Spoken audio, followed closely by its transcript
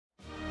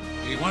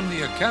he won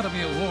the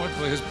Academy Award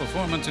for his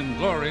performance in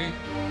Glory,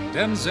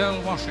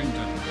 Denzel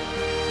Washington.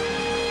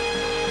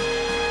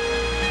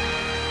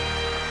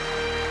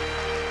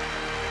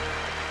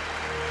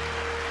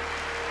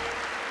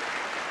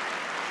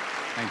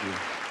 Thank you.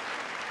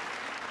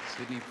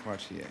 Sidney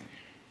Poitier.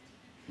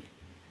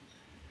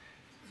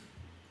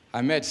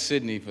 I met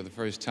Sidney for the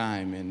first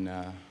time in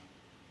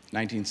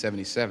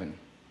 1977.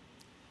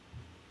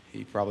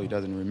 He probably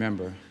doesn't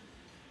remember.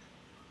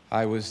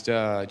 I was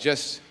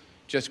just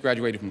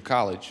graduated from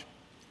college,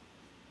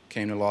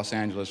 came to Los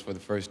Angeles for the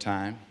first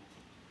time.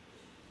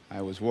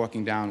 I was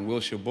walking down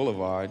Wilshire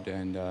Boulevard,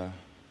 and I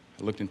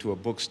looked into a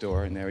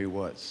bookstore, and there he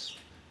was,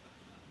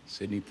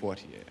 Sidney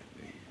Poitier.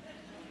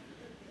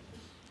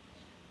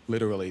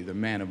 Literally the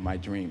man of my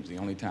dreams, the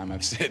only time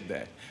I've said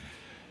that.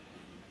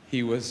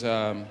 He was,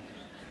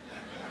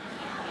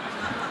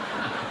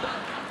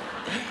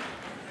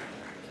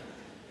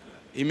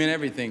 he meant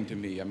everything to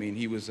me. I mean,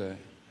 he was a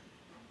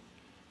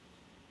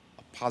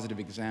positive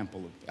example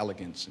of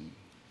elegance and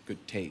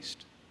good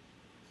taste.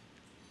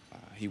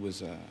 He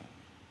was a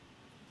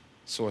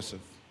source of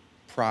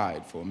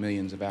pride for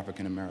millions of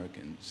African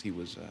Americans. He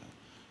was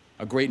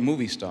a great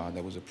movie star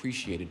that was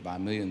appreciated by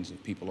millions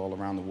of people all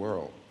around the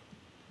world.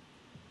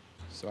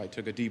 So I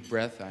took a deep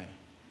breath, I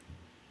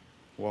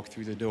walked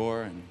through the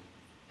door, and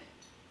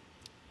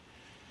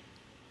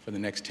for the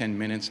next 10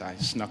 minutes I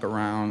snuck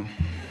around,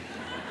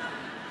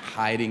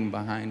 hiding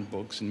behind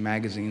books and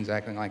magazines,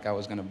 acting like I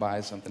was going to buy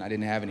something. I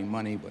didn't have any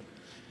money, but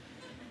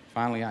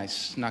finally I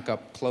snuck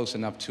up close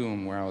enough to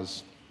him where I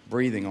was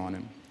breathing on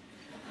him.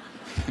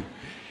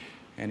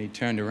 And he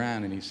turned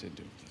around and he said,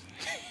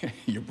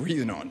 "You're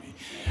breathing on me."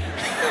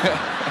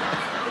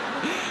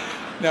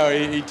 No,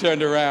 he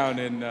turned around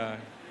and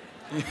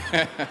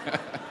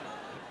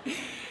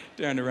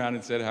turned around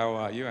and said, "How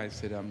are you?" I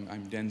said,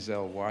 I'm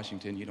Denzel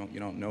Washington. You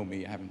don't know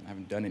me. I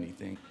haven't done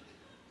anything."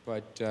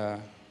 But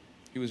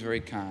he was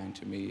very kind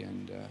to me,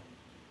 and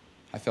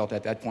I felt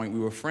at that point we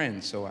were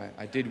friends. So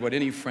I did what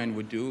any friend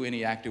would do,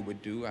 any actor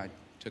would do. I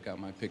took out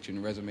my picture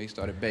and resume,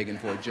 started begging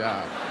for a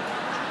job.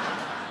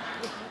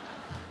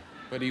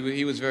 But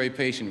he was very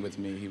patient with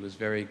me. He was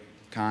very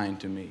kind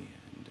to me,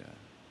 and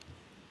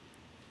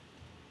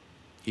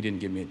he didn't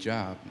give me a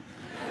job.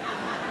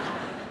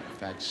 In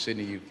fact,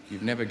 Sidney,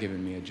 you've never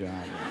given me a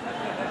job.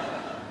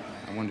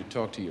 I wanted to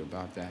talk to you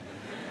about that.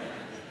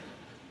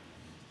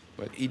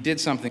 But he did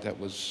something that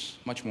was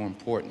much more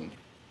important.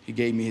 He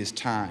gave me his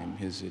time,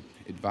 his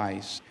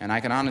advice, and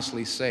I can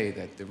honestly say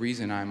that the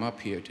reason I'm up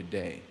here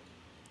today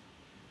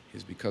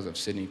is because of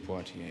Sidney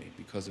Poitier,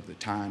 because of the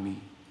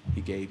time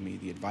he gave me,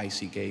 the advice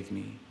he gave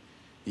me,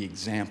 the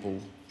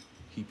example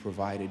he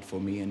provided for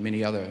me and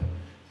many other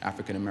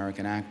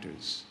African-American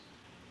actors.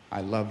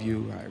 I love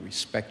you, I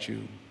respect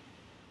you,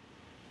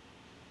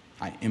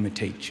 I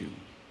imitate you.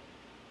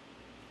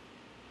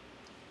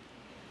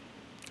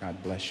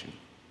 God bless you.